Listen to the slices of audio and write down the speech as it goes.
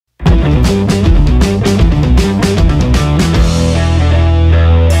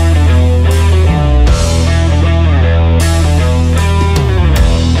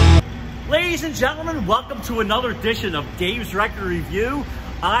Ladies and gentlemen, welcome to another edition of Dave's Record Review.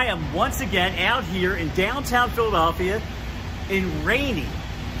 I am once again out here in downtown Philadelphia, in rainy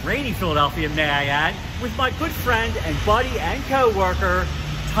Philadelphia, may I add, with my good friend and buddy and co-worker,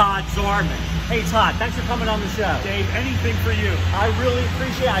 Todd Zartman. Hey Todd, thanks for coming on the show. Dave, anything for you. I really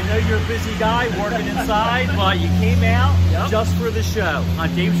appreciate it. I know you're a busy guy working inside, but you came out just for the show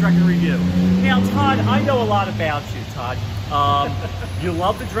on Dave's Record Review. Now Todd, I know a lot about you, Todd. You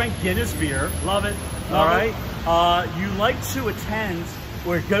love to drink Guinness beer. Love it. All right. You like to attend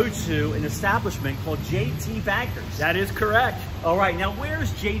or go to an establishment called JT Bankers. That is correct. All right. Now,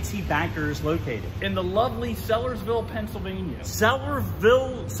 where's JT Bankers located? In the lovely Sellersville, Pennsylvania.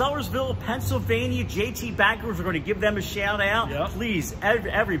 Sellersville, Pennsylvania. JT Bankers. We're going to give them a shout out. Yep. Please,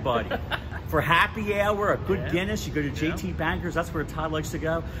 everybody. For happy hour, a good Guinness, you go to JT Bankers. That's where Todd likes to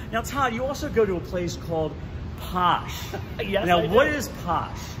go. Now, Todd, you also go to a place called Posh. Yes, now, what is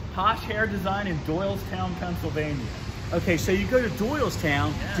Posh? Posh Hair Design in Doylestown, Pennsylvania. Okay, so you go to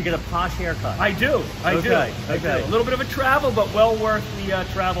Doylestown to get a posh haircut. I do. I do. A little bit of a travel, but well worth the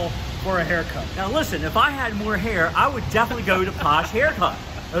travel for a haircut. Now listen, if I had more hair, I would definitely go to Posh Haircut.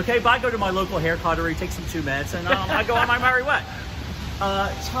 Okay, but I go to my local haircutter, he takes some 2 minutes, and I go on my merry way.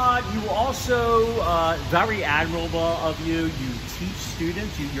 Todd, you also, very admirable of you. You teach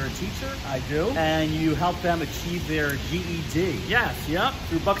students, you're a teacher. I do. And you help them achieve their GED. Yes, yep.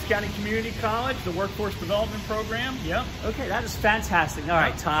 Through Bucks County Community College, the Workforce Development Program, yep. Okay, that is fantastic. All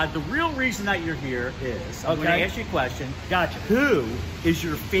right, Todd, the real reason that you're here is, I'm going to ask you a question. Gotcha. Who is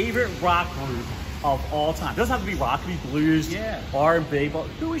your favorite rock group of all time? It doesn't have to be rock, it can be blues, R&B, but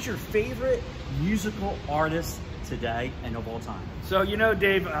who is your favorite musical artist today and of all time? So, you know,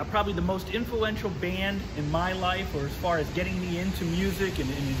 Dave, probably the most influential band in my life, or as far as getting me into music and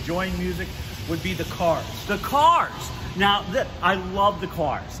enjoying music, would be the Cars. The Cars. Now, I love the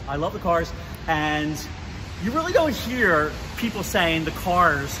Cars. I love the Cars, and you really don't hear people saying the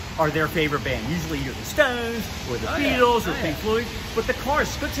Cars are their favorite band. Usually you're the Stones, or the Beatles, or Pink Floyd, but the Cars.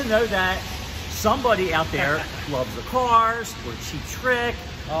 It's good to know that somebody out there loves the Cars, or Cheap Trick.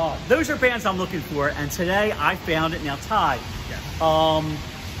 Those are bands I'm looking for, and today I found it. Now, Todd,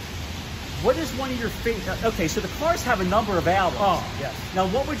 what is one of your favorite? Okay, so the Cars have a number of albums. Yes. Now,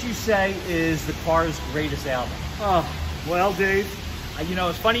 what would you say is the Cars' greatest album? Well, Dave, you know,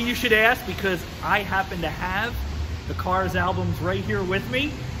 it's funny you should ask, because I happen to have the Cars albums right here with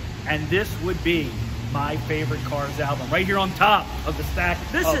me, and this would be my favorite Cars album, right here on top of the stack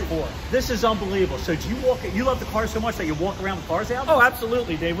of 4. This is unbelievable. So do you love the Cars so much that you walk around with Cars albums? Oh,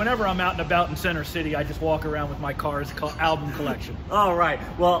 absolutely, Dave. Whenever I'm out and about in Center City, I just walk around with my Cars album collection. All right.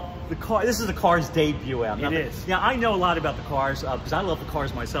 Well, this is the Cars debut album. It is. Now, I know a lot about the Cars because I love the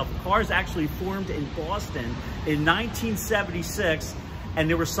Cars myself. The Cars actually formed in Boston in 1976, and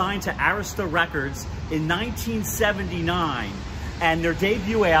they were signed to Arista Records in 1979. And their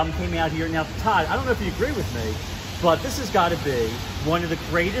debut album came out here. Now, Todd, I don't know if you agree with me, but this has got to be one of the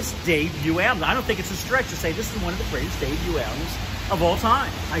greatest debut albums. I don't think it's a stretch to say this is one of the greatest debut albums of all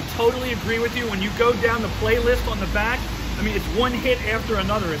time. I totally agree with you. When you go down the playlist on the back, I mean, it's one hit after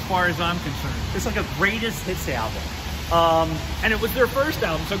another as far as I'm concerned. It's like a greatest hits album. And it was their first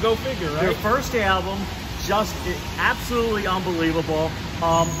album, so go figure, right? Their first album, just absolutely unbelievable.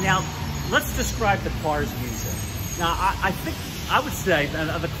 Now, let's describe the Cars' music. Now, I would say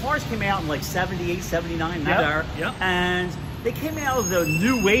the Cars came out in like 78, 79, that era. And they came out of the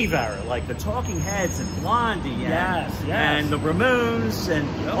new wave era, like the Talking Heads and Blondie and the Ramones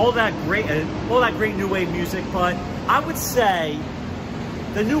and all that great new wave music. But I would say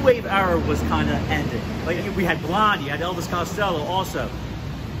the new wave era was kind of ending. Like we had Blondie, had Elvis Costello also.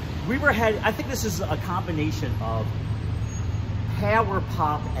 I think this is a combination of power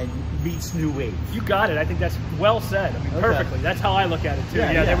pop and meets new wave. You got it. I think that's well said. I mean, perfectly. That's how I look at it too.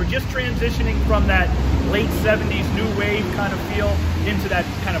 Yeah, they were just transitioning from that late 70s new wave kind of feel into that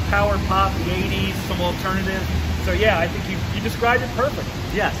kind of power pop, the 80s, some alternative. So yeah, I think you described it perfectly.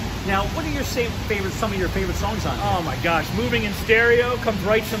 Yes. Now, what are your some of your favorite songs on here? Oh my gosh, Moving in Stereo comes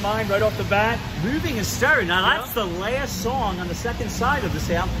right to mind right off the bat. Moving in Stereo. Now that's the last song on the second side of this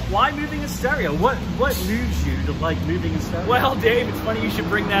album. Why Moving in Stereo? What moves you to like Moving in Stereo? Well, Dave, it's funny you should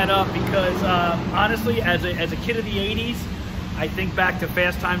bring that up because honestly, as a kid of the 80s, I think back to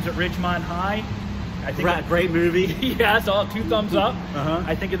Fast Times at Ridgemont High. I think great movie. Yes, all 2 thumbs up.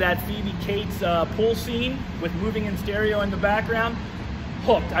 I think of that Phoebe Cates pool scene with Moving in Stereo in the background.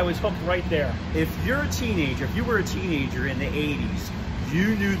 Hooked. I was hooked right there. If you were a teenager in the 80s,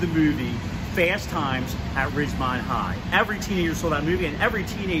 you knew the movie Fast Times at Ridgemont High. Every teenager saw that movie, and every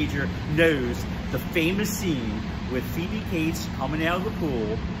teenager knows the famous scene with Phoebe Cates coming out of the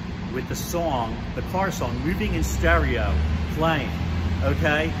pool with the song, the car song, moving in stereo, playing,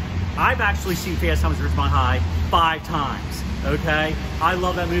 okay? I've actually seen Fast Times at Ridgemont High 5 times, okay? I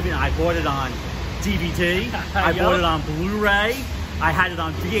love that movie, and I bought it on DVD. I bought it on Blu-ray. I had it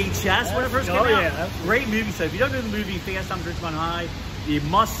on VHS when it first came out. Great movie. So if you don't know the movie Fast Times at Ridgemont High, you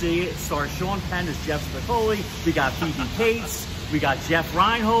must see it. It stars Sean Penn as Jeff Spicoli. We got Phoebe Cates. We got Jeff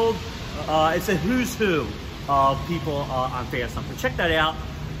Reinhold. It's a who's who of people on Fast Times. So check that out.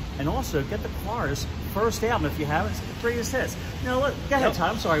 And also get the Cars' first album if you haven't. It's the greatest hits. Go ahead,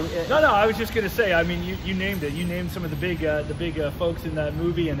 Todd. I'm sorry. No, I was just going to say. I mean, you named it. You named some of the big folks in that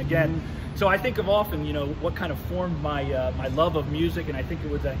movie. And again, so I think of often, you know, what kind of formed my my love of music, and I think it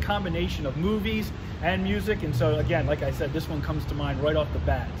was a combination of movies and music. And so again, like I said, this one comes to mind right off the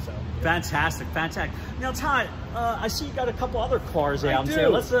bat. So fantastic. Now, Todd, I see you got a couple other Cars albums here.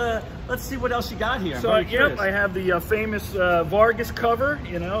 Let's see what else you got here. So yep, I have the famous Vargas cover.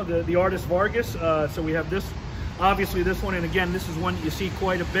 You know, the artist Vargas. So we have this, obviously this one, and again, this is one that you see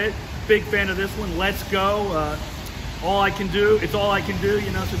quite a bit. Big fan of this one. Let's Go. All I Can Do, It's All I Can Do, you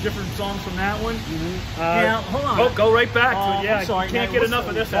know, so different songs from that one. Now, hold on. Go right back to it. Yeah, I'm sorry, can't get enough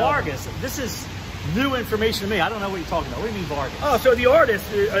of this. Vargas. This is new information to me. I don't know what you're talking about. What do you mean Vargas? Oh, so the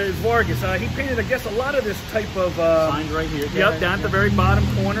artist is Vargas. He painted, I guess, a lot of this type of... signed right here. Yep, down at the very bottom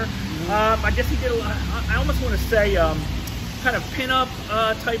corner. I guess he did a lot, I almost want to say, kind of pin-up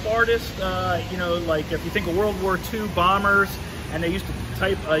type artist. You know, like if you think of World War II bombers, and they used to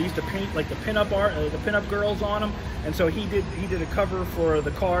paint like the pinup art, the pinup girls on them, and so he did a cover for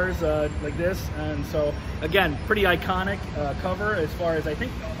the Cars like this, and so again, pretty iconic cover as far as I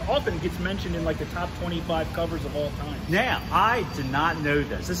think often gets mentioned in like the top 25 covers of all time. Now, I did not know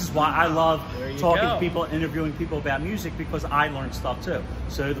this. This is why I love talking to people, interviewing people about music, because I learned stuff too.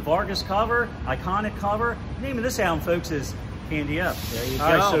 So the Vargas cover, iconic cover. The name of this album, folks, is Candy Up. There you go.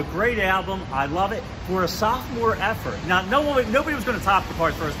 All right, so great album. I love it. For a sophomore effort. Now, nobody was going to top the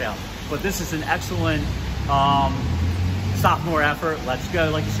Cars' first album, but this is an excellent sophomore effort. Let's Go,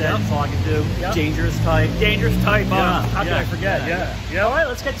 like you said. That's All I Can Do. Dangerous Type. How can I forget? Yeah. All right,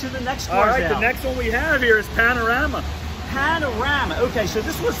 let's get to the next Cars All right, album. the next one we have here is Panorama. Okay, so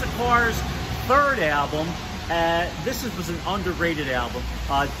this was the Cars' third album. This was an underrated album.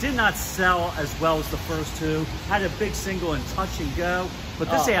 Did not sell as well as the first two. Had a big single in Touch and Go, but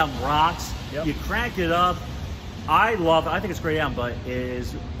this album rocks. You crank it up. I love it. I think it's a great album, but it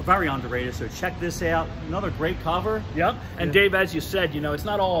is very underrated. So check this out. Another great cover. Yep. And Dave, as you said, you know, it's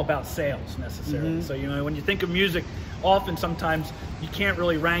not all about sales necessarily. So, you know, when you think of music, often sometimes you can't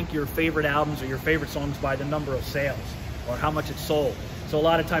really rank your favorite albums or your favorite songs by the number of sales or how much it's sold. So a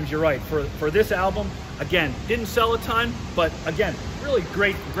lot of times you're right. For this album, again, didn't sell a ton, but again, really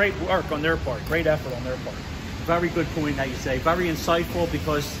great work on their part, great effort on their part. Very good point that you say. Very insightful,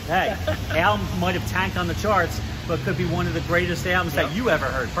 because, hey, album might have tanked on the charts, but could be one of the greatest albums that you ever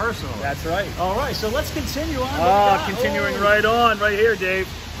heard personally. That's right. All right, so let's continue on. Continuing right on, right here, Dave.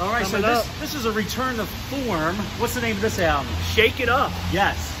 All right, so this is a return to form. What's the name of this album? Shake It Up.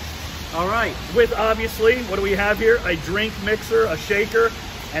 Yes. All right. With, obviously, what do we have here? A drink mixer, a shaker,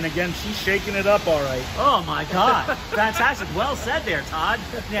 and again, she's shaking it up all right. Oh, my God. Fantastic. Well said there, Todd.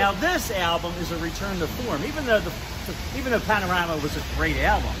 Now, this album is a return to form. Even though Panorama was a great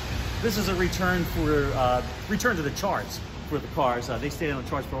album, this is a return to the charts for the Cars. They stayed on the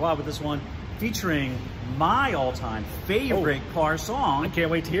charts for a while, but this one featuring my all-time favorite Cars song. I can't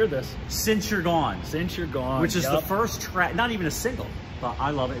wait to hear this. Since You're Gone. Since You're Gone. Which is the first track, not even a single, but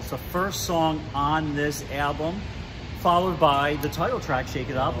I love it. It's the first song on this album, followed by the title track, Shake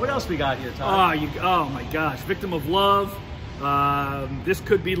It Up. What else we got here, Todd? Oh my gosh. Victim of Love. This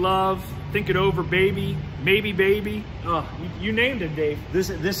Could Be Love. Think It Over, Baby. Maybe Baby. Oh, you named it, Dave. This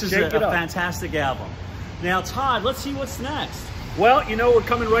is a fantastic album. Now, Todd, let's see what's next. Well, you know, we're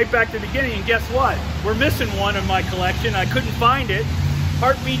coming right back to the beginning, and guess what? We're missing one in my collection. I couldn't find it.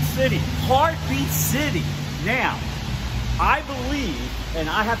 Heartbeat City. Heartbeat City. Now, I believe, and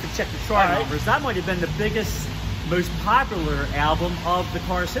I have to check the chart numbers, that might have been the biggest, most popular album of the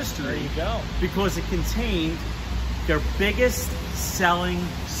Cars' history. There you go. Because it contained their biggest selling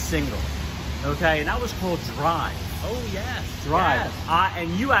single. Okay, and that was called Drive. Oh, yes. Drive. Yes.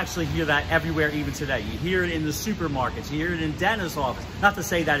 And you actually hear that everywhere even today. You hear it in the supermarkets. You hear it in dentist's office. Not to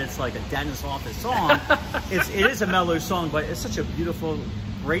say that it's like a dentist's office song. It is a mellow song, but it's such a beautiful,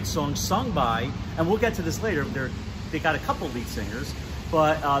 great song sung by, and we'll get to this later, they got a couple lead singers,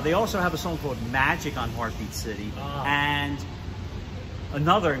 but they also have a song called Magic on Heartbeat City. And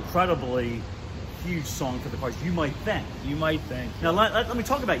another incredibly huge song for the Cars, You Might Think. You Might Think. Now, let me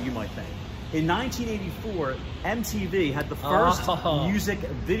talk about You Might Think. In 1984, MTV had the first music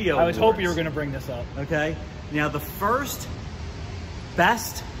video I was awards. hoping you were going to bring this up. Okay. Now, the first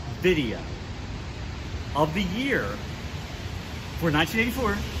best video of the year for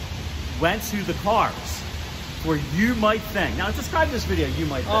 1984 went to the Cars for You Might Think. Now, describe this video, You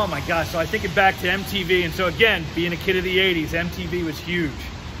Might Think. Oh my gosh, so I think it back to MTV, and so again, being a kid of the 80s, MTV was huge,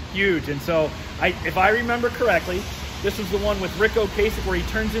 huge. And so, if I remember correctly, this was the one with Rick Ocasek where he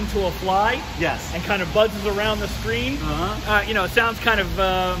turns into a fly. Yes. And kind of buzzes around the screen. You know, it sounds kind of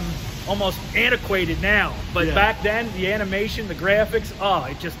almost antiquated now, but back then, the animation, the graphics,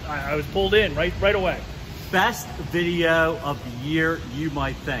 I was pulled in right away. Best video of the year, You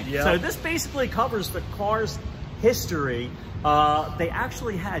Might Think. Yep. So this basically covers the Cars' history. They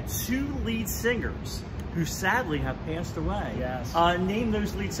actually had 2 lead singers who sadly have passed away. Yes. Name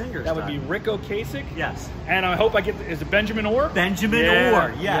those lead singers. That would be Rick Ocasek. Yes. And I hope is it Benjamin Orr? Benjamin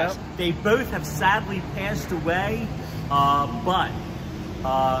Orr, yes. Yep. They both have sadly passed away, but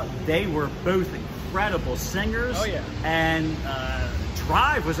they were both incredible singers. Oh, yeah. And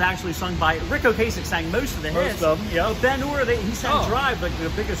Drive was actually sung by Rick Ocasek. Sang most of the hits. Most of them, yeah. Ben Orr, he sang Drive, like the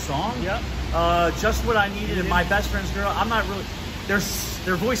biggest song. Yeah. Just What I Needed and My Best Friend's Girl. I'm not really. Their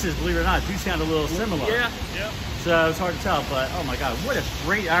voices, believe it or not, do sound a little similar. Yeah. Yeah. So it's hard to tell, but oh my God, what a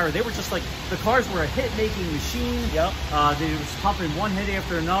great hour! They were just like the Cars were a hit-making machine. Yep. They was pumping one hit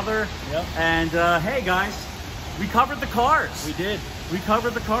after another. Yep. And hey guys, we covered the Cars. We did. We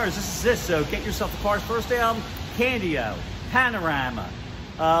covered the Cars. This is it. So get yourself the Cars' first album, Candio, Panorama,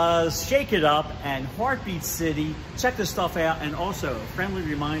 Shake It Up, and Heartbeat City. Check this stuff out. And also, a friendly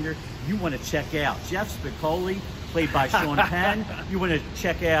reminder, you want to check out Jeff Spicoli, played by Sean Penn. You want to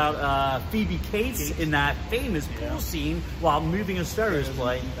check out Phoebe Cates in that famous pool scene while Moving a Stereo is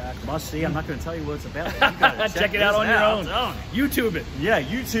playing. Must see. I'm not going to tell you what it's about. You gotta check it out on your own. YouTube it. Yeah,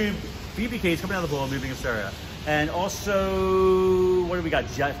 YouTube. Phoebe Cates coming out of the pool, Moving a Stereo. And also, what do we got?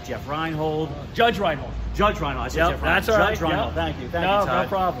 Jeff Reinhold. Judge Reinhold. Judge Reinhold. I said Jeff Reinhold. That's all right. Judge Reinhold. Thank you. Thank you, Todd. No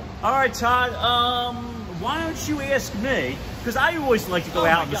problem. All right, Todd. Why don't you ask me? Because I always like to go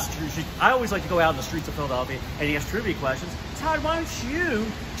out in the streets. I always like to go out in the streets of Philadelphia and ask trivia questions. Todd, why don't you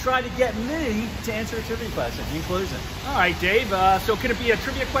try to get me to answer a trivia question in closing? All right, Dave. So could it be a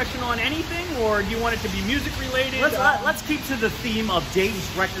trivia question on anything, or do you want it to be music related? Let's keep to the theme of Dave's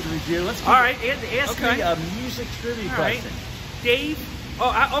record review. Let's keep ask me a music trivia question. Right. Dave.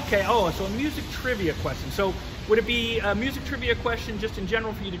 Okay. So a music trivia question. So would it be a music trivia question just in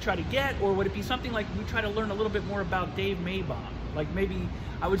general for you to try to get, or would it be something like we try to learn a little bit more about Dave Mabon? Like maybe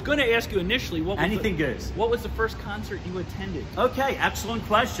I was going to ask you initially what was the first concert you attended? Okay, excellent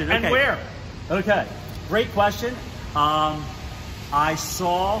question. Okay. And where? Okay, great question. I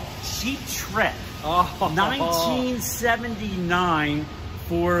saw Cheap Trick, 1979.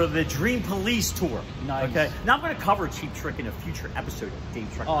 For the Dream Police tour. Nice. Okay. Now I'm going to cover Cheap Trick in a future episode of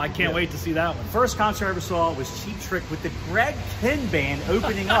Dave's Record. I can't wait to see that one. First concert I ever saw was Cheap Trick with the Greg Kihn Band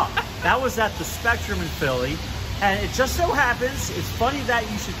opening up. That was at the Spectrum in Philly. And it just so happens, it's funny that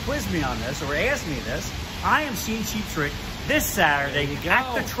you should quiz me on this or ask me this. I am seeing Cheap Trick this Saturday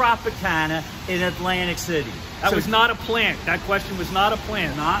at the Tropicana in Atlantic City. That was not a plant. That question was not a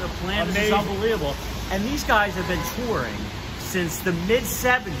plant. Not a plant. This is unbelievable. And these guys have been touring since the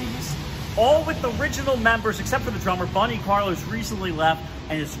mid-70s, all with the original members, except for the drummer. Bunny Carlos recently left,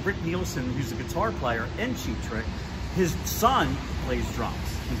 and it's Rick Nielsen, who's a guitar player in Cheap Trick. His son plays drums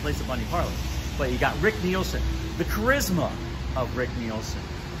in place of Bunny Carlos. But you got Rick Nielsen, the charisma of Rick Nielsen.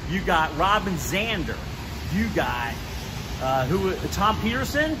 You got Robin Zander. You got Tom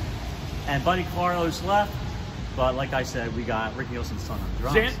Peterson, and Bunny Carlos left. But like I said, we got Rick Nielsen's son on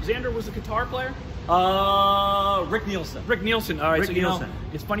drums. Zander was a guitar player? Rick Nielsen. Rick Nielsen. All right. Rick Nielsen.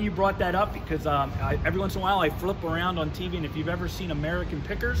 It's funny you brought that up because every once in a while I flip around on TV, and if you've ever seen American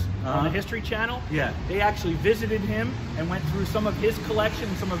Pickers on the History Channel, they actually visited him and went through some of his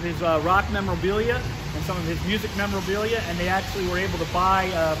collection, some of his rock memorabilia, and some of his music memorabilia, and they actually were able to buy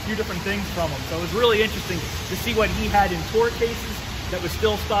a few different things from him. So it was really interesting to see what he had in tour cases that was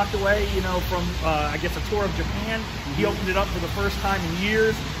still stocked away, from, I guess, a tour of Japan. He opened it up for the first time in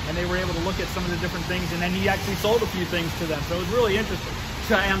years, and they were able to look at some of the different things, and then he actually sold a few things to them. So it was really interesting.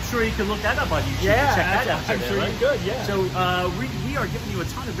 So I'm sure you can look that up on YouTube. Yeah, check that out. I'm sure you could, yeah. So we are giving you a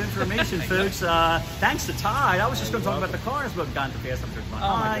ton of information, folks. Thanks to Todd. I was just going to talk about the Cars, but we've gotten to Fast and Furious.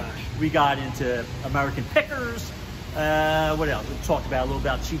 Oh my gosh. We got into American Pickers. What else? We talked about a little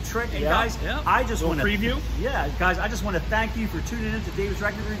about Cheap Trick. And guys, I just want to preview. Yeah, guys, I just want to thank you for tuning in to Dave's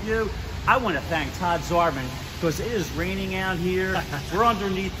Record Review. I want to thank Todd Zartman because it is raining out here. We're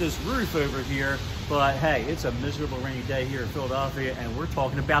underneath this roof over here, but hey, it's a miserable rainy day here in Philadelphia, and we're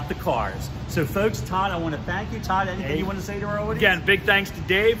talking about the cars. So folks, Todd, I want to thank you. Todd, anything you want to say to our audience? Again, big thanks to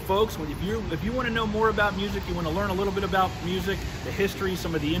Dave. Folks, if you want to know more about music, you want to learn a little bit about music, the history,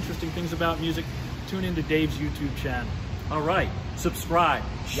 some of the interesting things about music, tune into Dave's YouTube channel. All right, subscribe,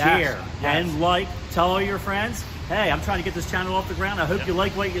 share, and like. Tell all your friends, hey, I'm trying to get this channel off the ground. I hope you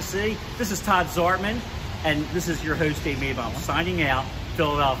like what you see. This is Todd Zartman, and this is your host, Dave Mabon, signing out,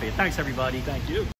 Philadelphia. Thanks, everybody. Thank you.